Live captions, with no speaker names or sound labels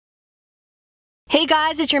Hey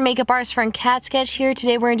guys, it's your makeup artist friend Katsketch here.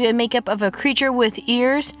 Today we're going to do a makeup of a creature with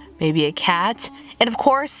ears, maybe a cat. And of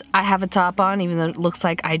course, I have a top on, even though it looks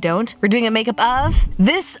like I don't. We're doing a makeup of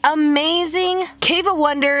this amazing Cave of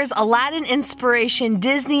Wonders Aladdin inspiration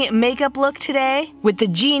Disney makeup look today with the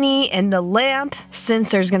genie and the lamp.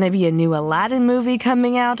 Since there's gonna be a new Aladdin movie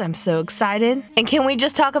coming out, I'm so excited. And can we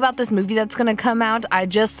just talk about this movie that's gonna come out? I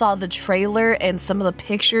just saw the trailer and some of the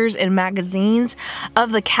pictures in magazines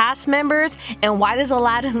of the cast members, and why does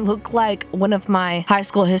Aladdin look like one of my high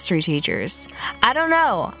school history teachers? I don't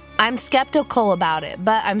know. I'm skeptical about it,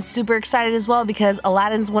 but I'm super excited as well because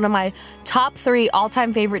Aladdin's one of my top 3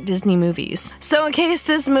 all-time favorite Disney movies. So in case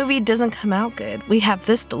this movie doesn't come out good, we have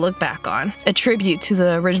this to look back on, a tribute to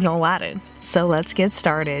the original Aladdin. So let's get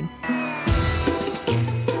started.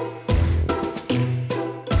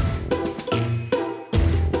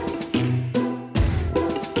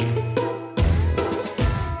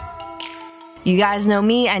 You guys know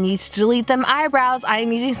me, I need to delete them eyebrows. I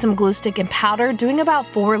am using some glue stick and powder, doing about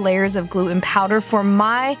 4 layers of glue and powder for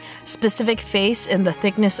my specific face and the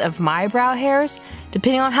thickness of my brow hairs.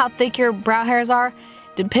 Depending on how thick your brow hairs are,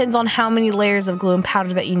 depends on how many layers of glue and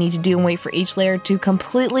powder that you need to do, and wait for each layer to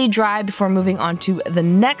completely dry before moving on to the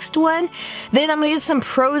next one. Then I'm gonna get some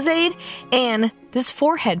prosaide and this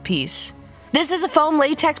forehead piece. This is a foam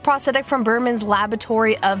latex prosthetic from Berman's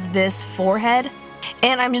Laboratory of this forehead.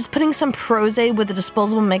 And I'm just putting some prosaide with a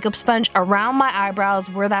disposable makeup sponge around my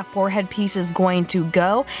eyebrows where that forehead piece is going to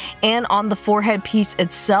go, and on the forehead piece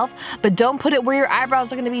itself, but don't put it where your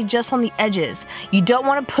eyebrows are going to be, just on the edges. You don't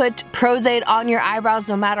want to put prosaide on your eyebrows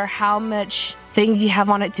no matter how much things you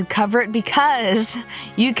have on it to cover it, because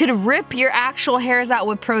you could rip your actual hairs out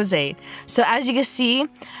with prosaide. So as you can see,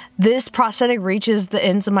 this prosthetic reaches the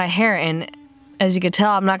ends of my hair, and as you can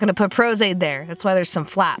tell, I'm not going to put prosaide there. That's why there's some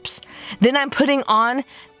flaps. Then I'm putting on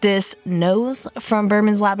this nose from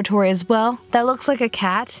Berman's Laboratory as well. That looks like a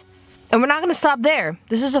cat. And we're not going to stop there.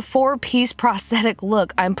 This is a 4-piece prosthetic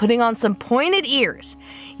look. I'm putting on some pointed ears.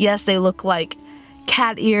 Yes, they look like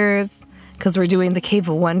cat ears because we're doing the Cave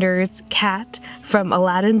of Wonders cat from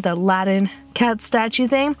Aladdin, the Aladdin cat statue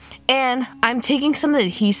thing. And I'm taking some of the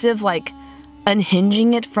adhesive, like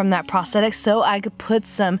unhinging it from that prosthetic so I could put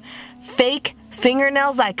some fake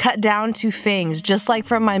fingernails that I cut down to fangs, just like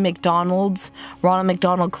from my McDonald's Ronald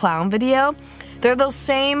McDonald clown video. They're those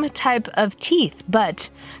same type of teeth, but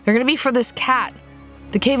they're gonna be for this cat.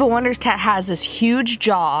 The Cave of Wonders cat has this huge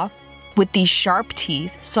jaw with these sharp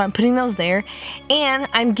teeth, so I'm putting those there, and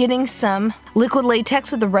I'm getting some liquid latex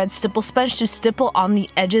with a red stipple sponge to stipple on the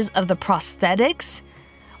edges of the prosthetics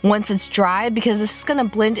once it's dry, because this is gonna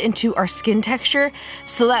blend into our skin texture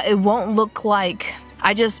so that it won't look like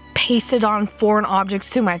I just pasted on foreign objects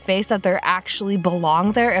to my face, that they actually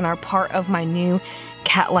belong there and are part of my new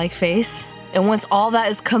cat-like face. And once all that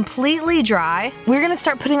is completely dry, we're gonna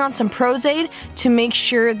start putting on some prosaide to make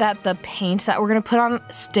sure that the paint that we're gonna put on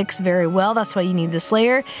sticks very well. That's why you need this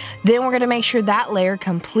layer. Then we're gonna make sure that layer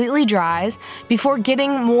completely dries before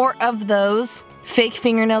getting more of those fake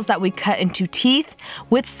fingernails that we cut into teeth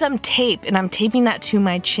with some tape, and I'm taping that to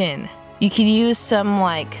my chin. You could use some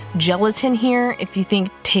like gelatin here if you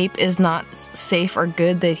think tape is not safe or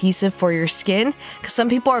good, the adhesive for your skin, because some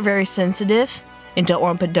people are very sensitive and don't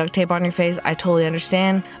want to put duct tape on your face. I totally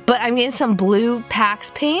understand. But I'm getting some blue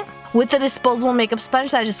PAX paint with the disposable makeup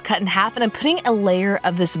sponge that I just cut in half, and I'm putting a layer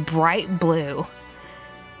of this bright blue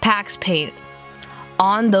PAX paint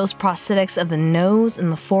on those prosthetics of the nose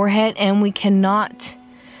and the forehead, and we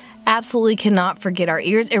absolutely cannot forget our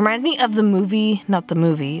ears. It reminds me of the movie, not the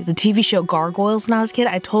movie, the TV show Gargoyles when I was a kid.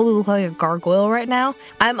 I totally look like a gargoyle right now.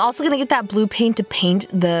 I'm also gonna get that blue paint to paint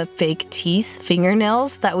the fake teeth,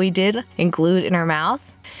 fingernails that we did and glued in our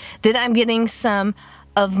mouth. Then I'm getting some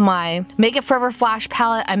of my Makeup Forever Flash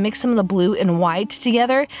palette. I mixed some of the blue and white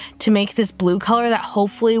together to make this blue color that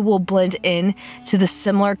hopefully will blend in to the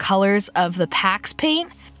similar colors of the PAX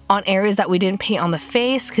paint on areas that we didn't paint on the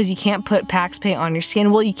face, because you can't put PAX paint on your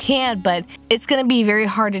skin. Well, you can, but it's gonna be very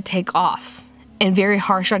hard to take off and very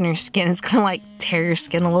harsh on your skin. It's gonna like tear your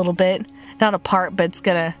skin a little bit. Not apart, but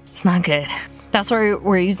it's not good. That's why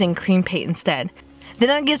we're using cream paint instead. Then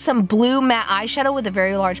I'll get some blue matte eyeshadow with a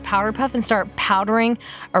very large powder puff and start powdering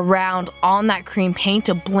around on that cream paint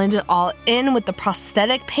to blend it all in with the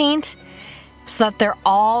prosthetic paint so that they're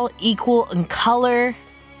all equal in color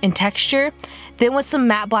and texture. Then with some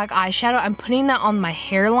matte black eyeshadow, I'm putting that on my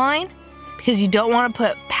hairline, because you don't want to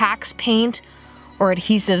put PAX paint or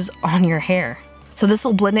adhesives on your hair. So this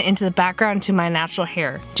will blend it into the background to my natural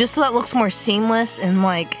hair, just so that looks more seamless and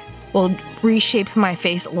like will reshape my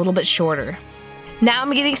face a little bit shorter. Now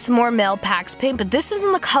I'm getting some more male PAX paint, but this is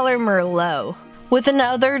in the color Merlot. with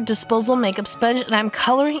another disposable makeup sponge, and I'm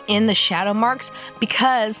coloring in the shadow marks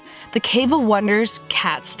because the Cave of Wonders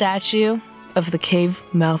cat statue of the cave,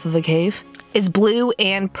 mouth of the cave, is blue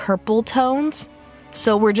and purple tones.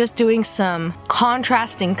 So we're just doing some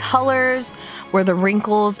contrasting colors where the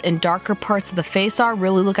wrinkles and darker parts of the face are.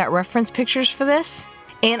 Really look at reference pictures for this.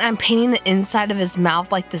 And I'm painting the inside of his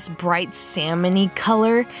mouth like this bright salmon-y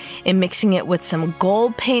color and mixing it with some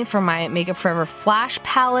gold paint from my Makeup Forever Flash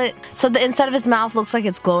palette. So the inside of his mouth looks like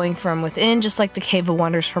it's glowing from within, just like the Cave of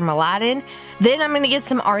Wonders from Aladdin. Then I'm going to get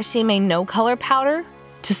some RCMA No Color powder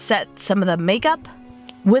to set some of the makeup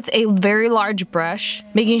with a very large brush,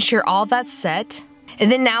 making sure all that's set.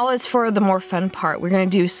 And then now is for the more fun part. We're gonna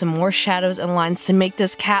do some more shadows and lines to make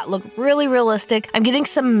this cat look really realistic. I'm getting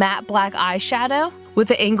some matte black eyeshadow with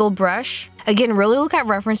the angled brush. Again, really look at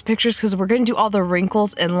reference pictures because we're gonna do all the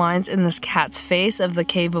wrinkles and lines in this cat's face of the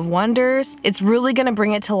Cave of Wonders. It's really gonna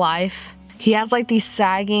bring it to life. He has like these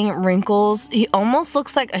sagging wrinkles. He almost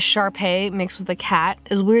looks like a Shar-Pei mixed with a cat,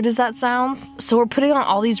 as weird as that sounds. So we're putting on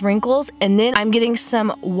all these wrinkles, and then I'm getting some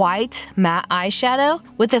white matte eyeshadow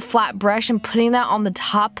with a flat brush and putting that on the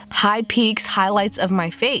top high peaks, highlights of my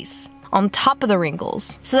face, on top of the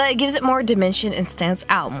wrinkles, so that it gives it more dimension and stands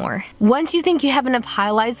out more. Once you think you have enough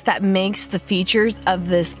highlights that makes the features of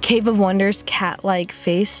this Cave of Wonders cat-like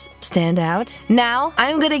face stand out, now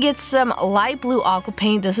I'm gonna get some light blue aqua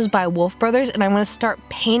paint. This is by Wolfe Brothers, and I'm gonna start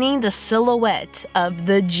painting the silhouette of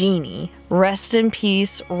the genie. Rest in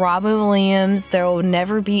peace, Robin Williams. There will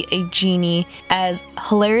never be a genie as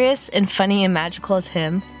hilarious and funny and magical as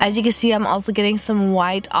him. As you can see, I'm also getting some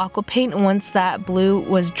white aqua paint once that blue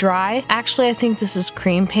was dry. Actually, I think this is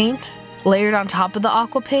cream paint layered on top of the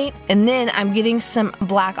aqua paint. And then I'm getting some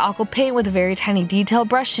black aqua paint with a very tiny detail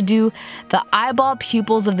brush to do the eyeball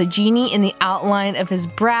pupils of the genie and the outline of his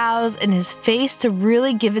brows and his face to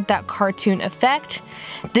really give it that cartoon effect.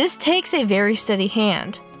 This takes a very steady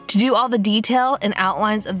hand to do all the detail and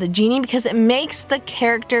outlines of the genie because it makes the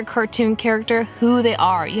character, cartoon character, who they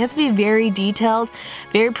are. You have to be very detailed,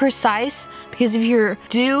 very precise, because if you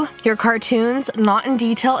do your cartoons not in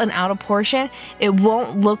detail and out of portion, it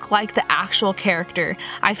won't look like the actual character.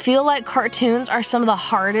 I feel like cartoons are some of the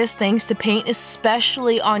hardest things to paint,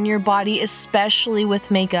 especially on your body, especially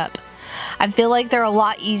with makeup. I feel like they're a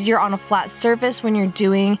lot easier on a flat surface when you're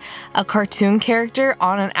doing a cartoon character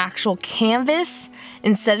on an actual canvas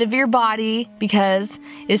instead of your body because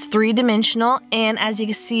it's three-dimensional. And as you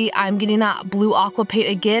can see, I'm getting that blue aqua paint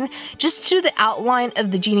again just to do the outline of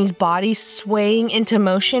the genie's body swaying into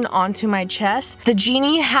motion onto my chest. The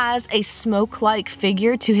genie has a smoke-like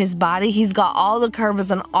figure to his body. He's got all the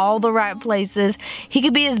curves in all the right places. He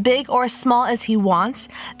could be as big or as small as he wants.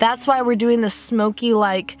 That's why we're doing the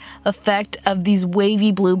smoky-like effect of these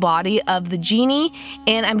wavy blue body of the genie.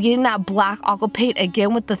 And I'm getting that black aqua paint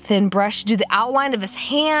again with the thin brush to do the outline of his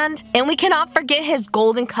hand. And we cannot forget his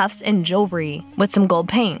golden cuffs and jewelry with some gold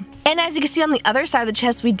paint. And as you can see on the other side of the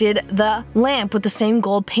chest, we did the lamp with the same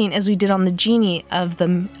gold paint as we did on the genie of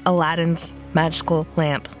the Aladdin's magical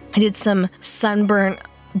lamp. I did some sunburnt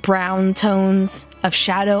brown tones of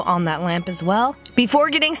shadow on that lamp as well. Before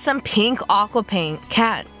getting some pink aqua paint.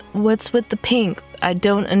 Cat, what's with the pink? I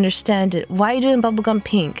don't understand it. Why are you doing bubblegum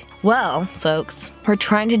pink? Well, folks, we're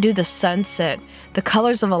trying to do the sunset, the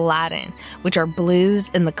colors of Aladdin, which are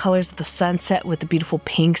blues, and the colors of the sunset with the beautiful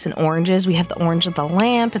pinks and oranges. We have the orange of the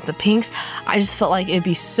lamp and the pinks. I just felt like it'd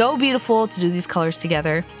be so beautiful to do these colors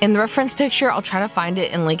together. In the reference picture, I'll try to find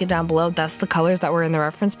it and link it down below. That's the colors that were in the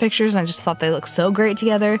reference pictures, and I just thought they looked so great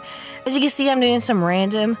together. As you can see, I'm doing some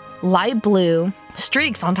random light blue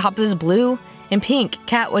streaks on top of this blue and pink.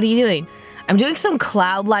 Cat, what are you doing? I'm doing some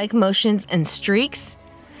cloud-like motions and streaks,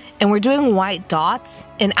 and we're doing white dots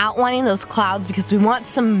and outlining those clouds because we want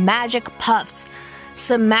some magic puffs,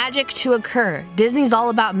 some magic to occur. Disney's all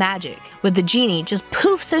about magic. With the genie, just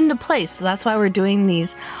poofs into place. So that's why we're doing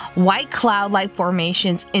these white cloud-like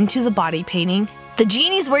formations into the body painting. The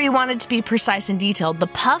genie's where you want it to be precise and detailed. The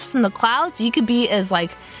puffs and the clouds, you could be as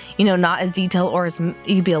like, you know, not as detailed, or as you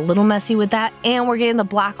could be a little messy with that. And we're getting the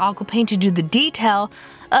black aqua paint to do the detail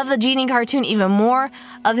of the genie cartoon, even more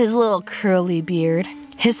of his little curly beard,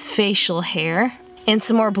 his facial hair, and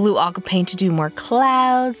some more blue aqua paint to do more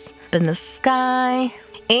clouds up in the sky.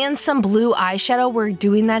 And some blue eyeshadow. We're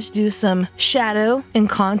doing that to do some shadow and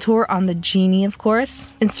contour on the genie, of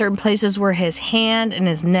course. In certain places where his hand and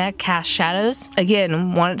his neck cast shadows.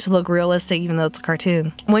 Again, want it to look realistic even though it's a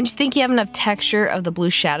cartoon. Once you think you have enough texture of the blue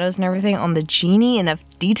shadows and everything on the genie, enough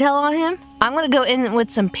detail on him, I'm gonna go in with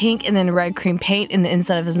some pink and then red cream paint in the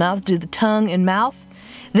inside of his mouth, do the tongue and mouth.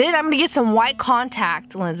 Then I'm gonna get some white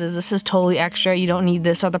contact lenses. This is totally extra. You don't need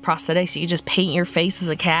this or the prosthetics. You can just paint your face as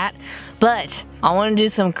a cat. But I wanna do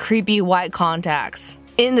some creepy white contacts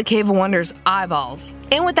in the Cave of Wonders eyeballs.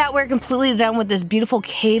 And with that, we're completely done with this beautiful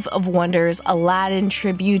Cave of Wonders Aladdin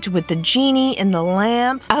tribute with the genie and the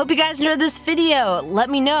lamp. I hope you guys enjoyed this video. Let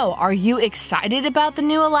me know, are you excited about the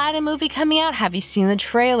new Aladdin movie coming out? Have you seen the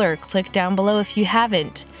trailer? Click down below if you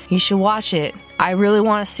haven't. You should watch it. I really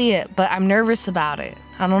want to see it, but I'm nervous about it.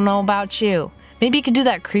 I don't know about you. Maybe you could do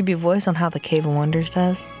that creepy voice on how the Cave of Wonders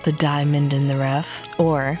does. The diamond in the rough.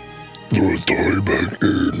 Or the diamond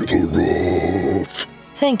in the rough.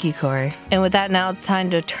 Thank you, Corey. And with that, now it's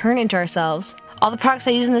time to turn into ourselves. All the products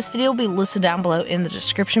I use in this video will be listed down below in the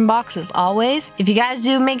description box as always. If you guys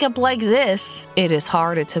do makeup like this, it is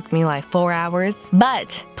hard. It took me like 4 hours.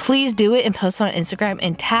 But please do it and post on Instagram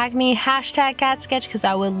and tag me, #katsketch, because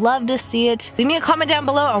I would love to see it. Leave me a comment down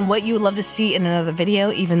below on what you would love to see in another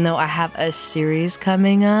video, even though I have a series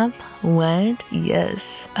coming up. What?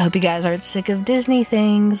 Yes. I hope you guys aren't sick of Disney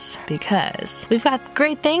things, because we've got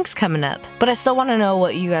great things coming up. But I still want to know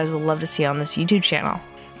what you guys would love to see on this YouTube channel.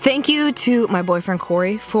 Thank you to my boyfriend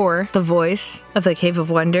Corey for the voice of the Cave of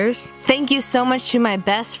Wonders. Thank you so much to my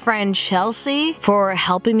best friend Chelsea for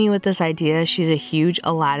helping me with this idea. She's a huge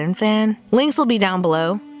Aladdin fan. Links will be down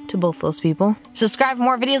below to both those people. Subscribe for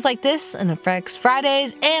more videos like this and Effects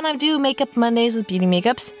Fridays, and I do Makeup Mondays with beauty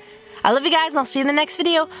makeups. I love you guys, and I'll see you in the next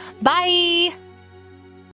video. Bye!